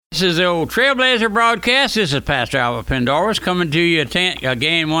This is the Old Trailblazer Broadcast. This is Pastor Albert Pendarvis coming to you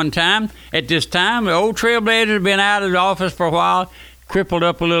again one time. At this time, the Old Trailblazer has been out of the office for a while, crippled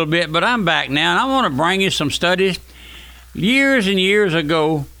up a little bit, but I'm back now, and I want to bring you some studies. Years and years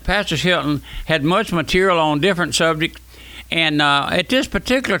ago, Pastor Shelton had much material on different subjects, and at this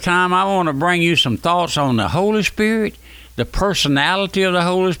particular time, I want to bring you some thoughts on the Holy Spirit, the personality of the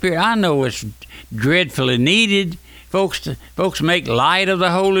Holy Spirit. I know it's dreadfully needed. Folks make light of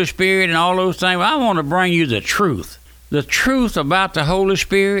the Holy Spirit and all those things. I want to bring you the truth about the Holy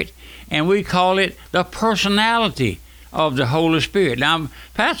Spirit, and we call it the personality of the Holy Spirit. Now,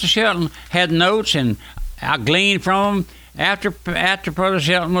 Pastor Shelton had notes, and I gleaned from them after Brother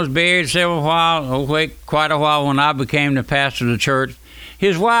Shelton was buried quite a while when I became the pastor of the church.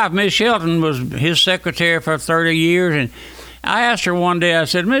 His wife, Miss Shelton, was his secretary for 30 years, and I asked her one day, I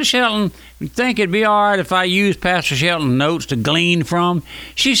said, Miss Shelton, you think it'd be all right if I use Pastor Shelton's notes to glean from?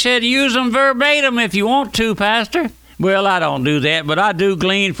 She said, use them verbatim if you want to, Pastor. Well, I don't do that, but I do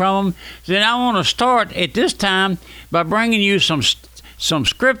glean from them. Then I want to start at this time by bringing you some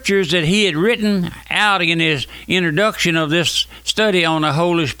scriptures that he had written out in his introduction of this study on the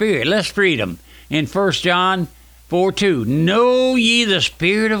Holy Spirit. Let's read them. In 1 John 4:2, know ye the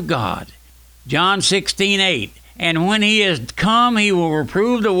Spirit of God. John 16:8, and when he is come, he will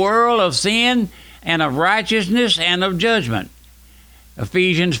reprove the world of sin and of righteousness and of judgment.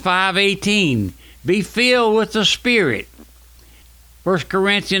 Ephesians 5:18, be filled with the Spirit. 1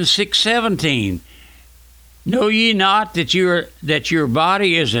 Corinthians 6:17, know ye not that your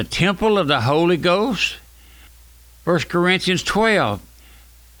body is a temple of the Holy Ghost? 1 Corinthians 12,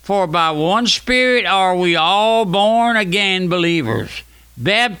 for by one Spirit are we all born again believers,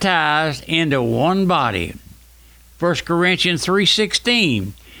 baptized into one body. 1 Corinthians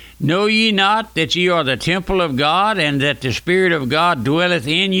 3:16, know ye not that ye are the temple of God, and that the Spirit of God dwelleth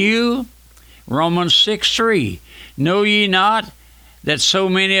in you? Romans 6:3, know ye not that so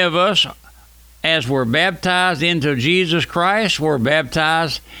many of us as were baptized into Jesus Christ were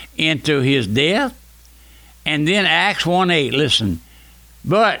baptized into his death? And then Acts 1:8, listen,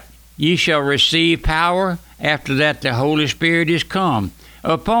 but ye shall receive power after that the Holy Spirit is come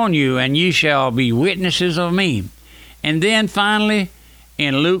upon you, and ye shall be witnesses of me. And then finally,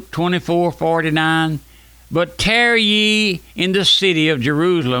 in Luke 24:49, but tarry ye in the city of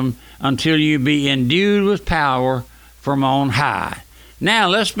Jerusalem until you be endued with power from on high. Now,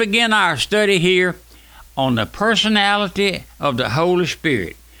 let's begin our study here on the personality of the Holy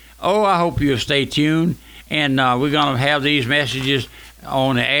Spirit. Oh, I hope you'll stay tuned, and we're going to have these messages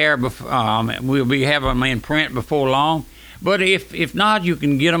on the air. We'll be having them in print before long. But if not, you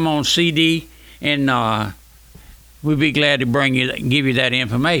can get them on CD, and we'll be glad to give you that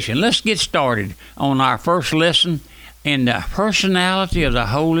information. Let's get started on our first lesson in the personality of the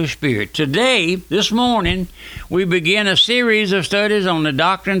Holy Spirit. Today, this morning, we begin a series of studies on the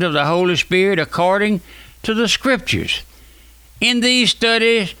doctrine of the Holy Spirit according to the Scriptures. In these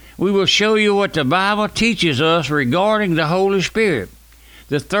studies, we will show you what the Bible teaches us regarding the Holy Spirit,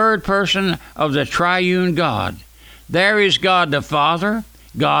 the third person of the triune God. There is God the Father,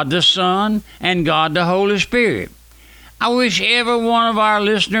 God the Son, and God the Holy Spirit. I wish every one of our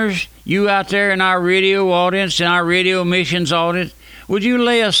listeners, you out there in our radio audience, in our radio missions audience, would you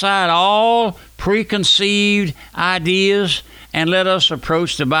lay aside all preconceived ideas and let us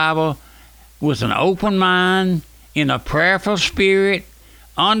approach the Bible with an open mind, in a prayerful spirit,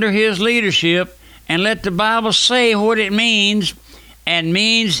 under his leadership, and let the Bible say what it means and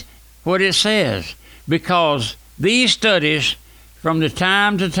means what it says. Because these studies, from the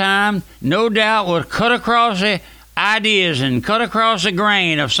time to time, no doubt will cut across the ideas and cut across the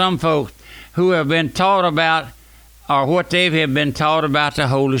grain of some folks who have been taught about, or what they have been taught about the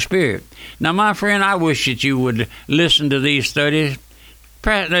Holy Spirit. Now, my friend, I wish that you would listen to these studies.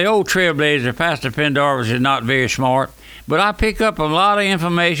 The Old Trailblazer, Pastor Pendarvis, is not very smart, but I pick up a lot of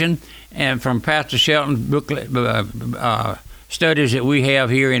information and from Pastor Shelton's booklet studies that we have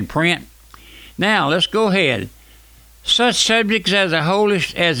here in print. Now, let's go ahead. Such subjects as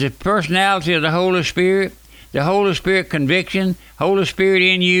the personality of the Holy Spirit, the Holy Spirit conviction, Holy Spirit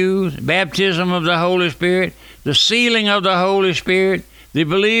in you, baptism of the Holy Spirit, the sealing of the Holy Spirit, the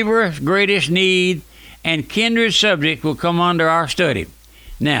believer's greatest need, and kindred subjects will come under our study.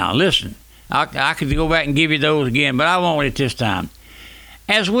 Now, listen, I could go back and give you those again, but I won't at this time.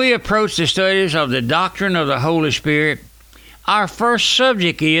 As we approach the studies of the doctrine of the Holy Spirit, our first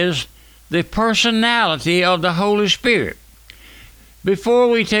subject is the personality of the Holy Spirit. Before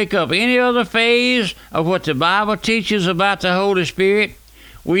we take up any other phase of what the Bible teaches about the Holy Spirit,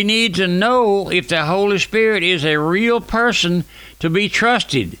 we need to know if the Holy Spirit is a real person to be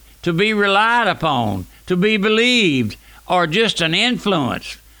trusted, to be relied upon, to be believed, or just an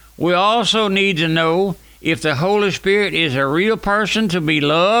influence. We also need to know if the Holy Spirit is a real person to be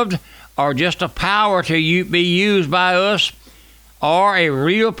loved, or just a power to be used by us, or a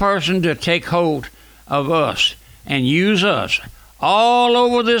real person to take hold of us and use us all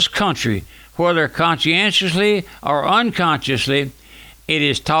over this country, whether conscientiously or unconsciously. It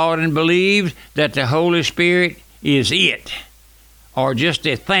is taught and believed that the Holy Spirit is it, or just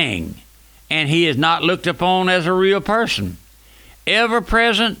a thing, and he is not looked upon as a real person. Ever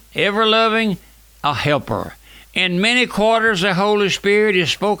present, ever loving, a helper. In many quarters, the Holy Spirit is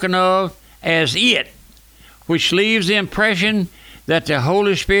spoken of as it, which leaves the impression that the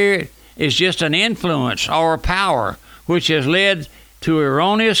Holy Spirit is just an influence or a power, which has led to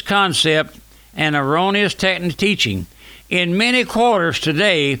erroneous concept and erroneous teaching. In many quarters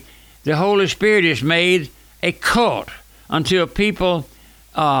today, the Holy Spirit is made a cult until people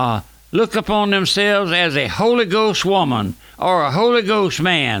look upon themselves as a Holy Ghost woman or a Holy Ghost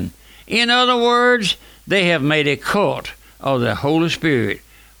man. In other words, they have made a cult of the Holy Spirit,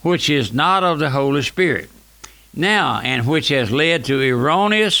 which is not of the Holy Spirit. Now, and which has led to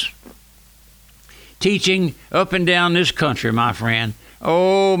erroneous teaching up and down this country, my friend.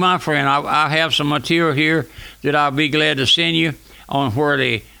 Oh, my friend, I have some material here that I'll be glad to send you on where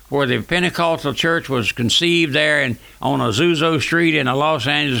the Pentecostal church was conceived there on Azusa Street in Los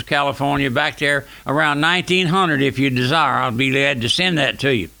Angeles, California, back there around 1900. If you desire, I'll be glad to send that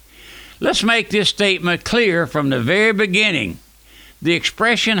to you. Let's make this statement clear from the very beginning. The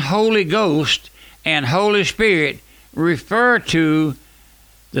expression Holy Ghost and Holy Spirit refer to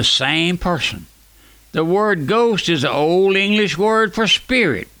the same person. The word ghost is an old English word for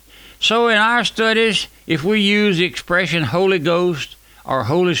spirit. So in our studies, if we use the expression Holy Ghost or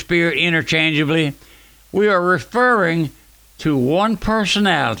Holy Spirit interchangeably, we are referring to one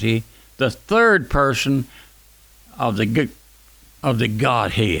personality, the third person of the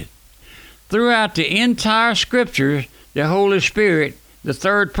Godhead. Throughout the entire Scriptures, the Holy Spirit, the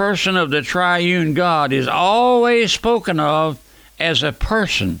third person of the triune God, is always spoken of as a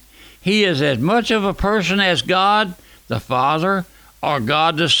person. He is as much of a person as God the Father or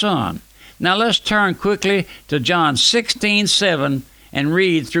God the Son. Now let's turn quickly to John 16:7 and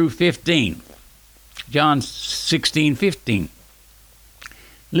read through 15. John 16:15.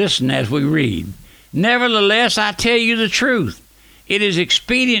 Listen as we read. Nevertheless, I tell you the truth. It is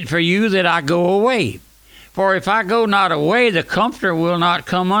expedient for you that I go away. For if I go not away, the Comforter will not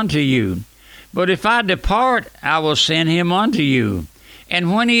come unto you. But if I depart, I will send him unto you.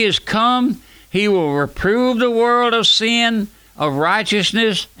 And when he is come, he will reprove the world of sin, of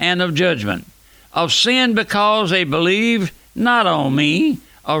righteousness, and of judgment. Of sin, because they believe not on me.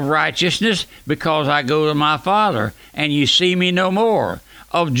 Of righteousness, because I go to my Father, and you see me no more.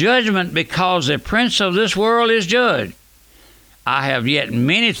 Of judgment, because the prince of this world is judged. I have yet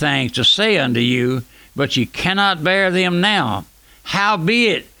many things to say unto you, but ye cannot bear them now.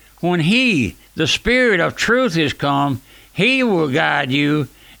 Howbeit, when he, the Spirit of truth, is come, he will guide you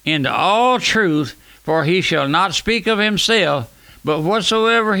into all truth, for he shall not speak of himself, but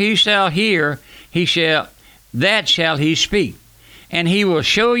whatsoever he shall hear, that shall he speak. And he will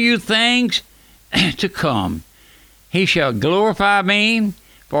show you things to come. He shall glorify me,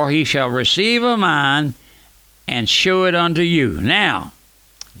 for he shall receive of mine, and show it unto you. Now,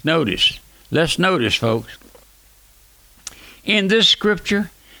 let's notice, folks. In this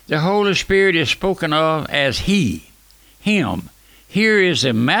scripture, the Holy Spirit is spoken of as he, him. Here is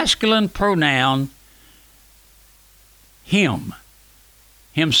the masculine pronoun, him,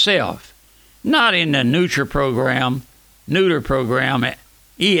 himself. Not in the neuter program,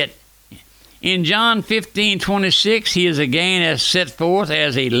 it. In John 15:26, he is again as set forth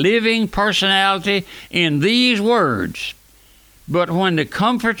as a living personality in these words. But when the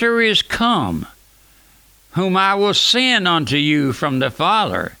Comforter is come, whom I will send unto you from the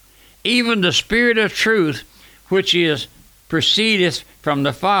Father, even the Spirit of truth, which proceedeth from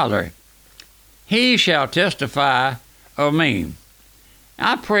the Father, he shall testify of me.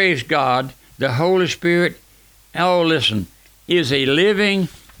 I praise God, the Holy Spirit, is a living,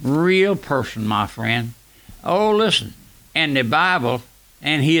 real person, my friend. Oh, listen, and the Bible,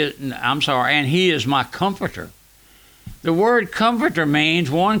 and he is my comforter. The word comforter means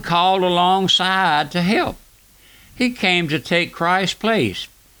one called alongside to help. He came to take Christ's place.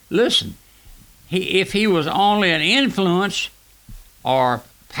 Listen, if he was only an influence or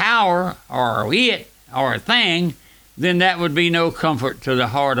power or it or a thing, then that would be no comfort to the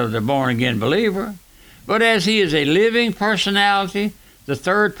heart of the born-again believer. But as he is a living personality, the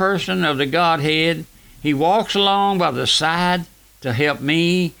third person of the Godhead, he walks along by the side to help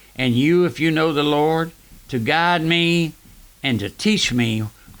me and you, if you know the Lord, to guide me and to teach me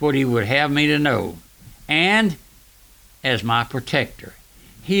what He would have me to know, and as my protector.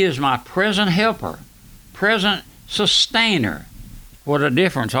 He is my present helper, present sustainer. What a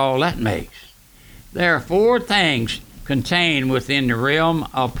difference all that makes. There are 4 things contained within the realm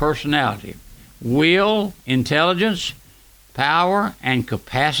of personality: will, intelligence, power, and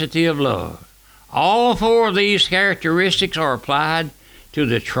capacity of love. All 4 of these characteristics are applied to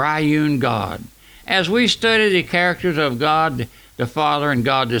the triune God. As we study the characters of God the Father and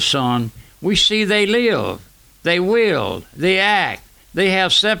God the Son, we see they live, they will, they act, they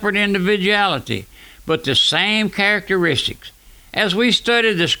have separate individuality, but the same characteristics. As we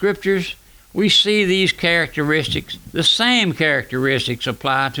study the Scriptures, we see these characteristics, the same characteristics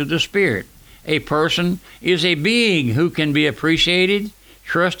apply to the Spirit. A person is a being who can be appreciated,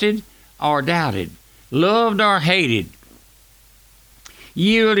 trusted, or doubted, loved or hated,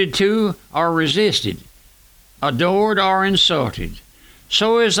 yielded to or resisted, adored or insulted.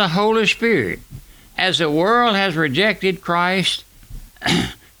 So is the Holy Spirit. As the world has rejected Christ,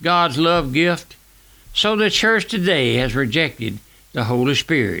 God's love gift, so the church today has rejected the Holy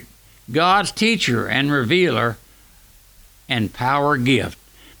Spirit, God's teacher and revealer and power gift.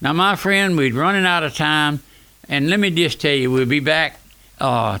 Now, my friend, we're running out of time, and let me just tell you, we'll be back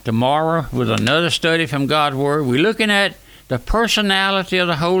tomorrow with another study from God's Word. We're looking at the personality of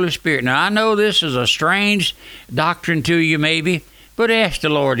the Holy Spirit. Now, I know this is a strange doctrine to you maybe, but ask the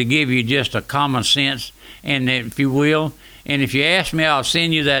Lord to give you just a common sense, and if you will. And if you ask me, I'll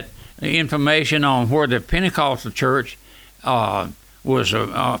send you that information on where the Pentecostal church was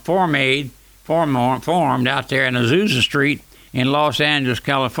formed out there in Azusa Street in Los Angeles,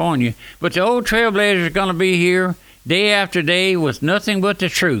 California. But the Old Trailblazer is going to be here day after day with nothing but the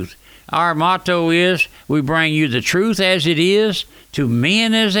truth. Our motto is, we bring you the truth as it is to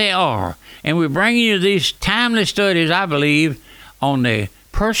men as they are. And we bring you these timely studies, I believe, on the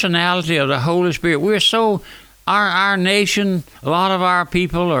personality of the Holy Spirit. We're so, our nation, a lot of our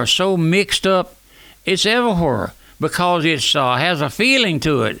people are so mixed up. It's everywhere because it has a feeling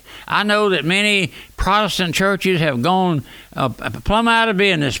to it. I know that many Protestant churches have gone plumb out of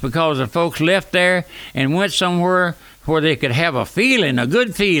business because the folks left there and went somewhere where they could have a feeling, a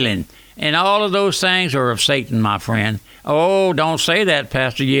good feeling. And all of those things are of Satan, my friend. Oh, don't say that,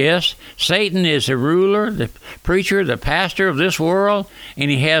 Pastor. Yes, Satan is the ruler, the preacher, the pastor of this world,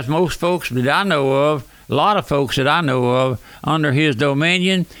 and he has most folks that I know of, a lot of folks that I know of, under his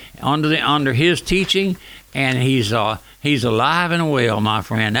dominion, under his teaching, and he's alive and well, my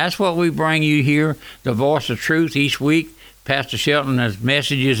friend. That's what we bring you here, the voice of truth, each week. Pastor Shelton has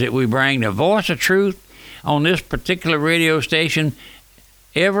messages that we bring, the voice of truth, on this particular radio station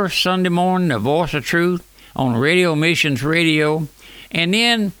every Sunday morning, the voice of truth on Radio Missions Radio. And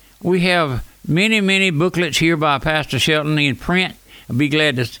then we have many, many booklets here by Pastor Shelton in print. I'll be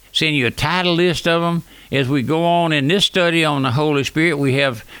glad to send you a title list of them. As we go on in this study on the Holy Spirit, we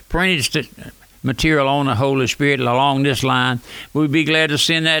have printed material on the Holy Spirit along this line. We'd be glad to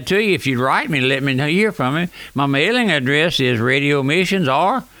send that to you. If you'd write me, let me hear from you. My mailing address is Radio Missions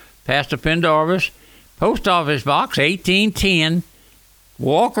or Pastor Pendarvis, Post Office Box 1810,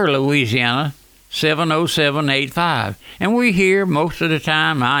 Walker, Louisiana, 70785. And we're here most of the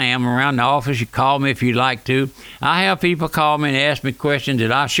time. I am around the office. You call me if you'd like to. I have people call me and ask me questions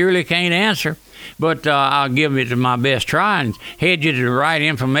that I surely can't answer, but I'll give it my best try and head you to the right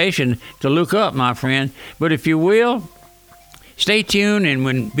information to look up, my friend. But if you will, stay tuned, and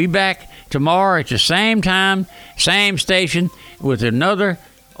we'll be back tomorrow at the same time, same station, with another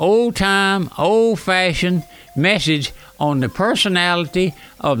old-time, old-fashioned message on the personality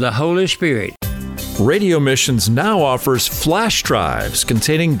of the Holy Spirit. Radio Missions now offers flash drives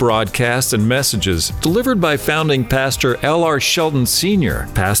containing broadcasts and messages delivered by founding Pastor L.R. Sheldon Sr.,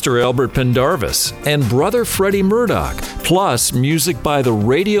 Pastor Albert Pendarvis, and Brother Freddie Murdoch, plus music by the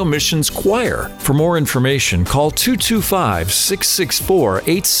Radio Missions Choir. For more information, call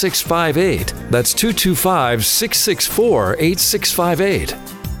 225-664-8658. That's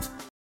 225-664-8658.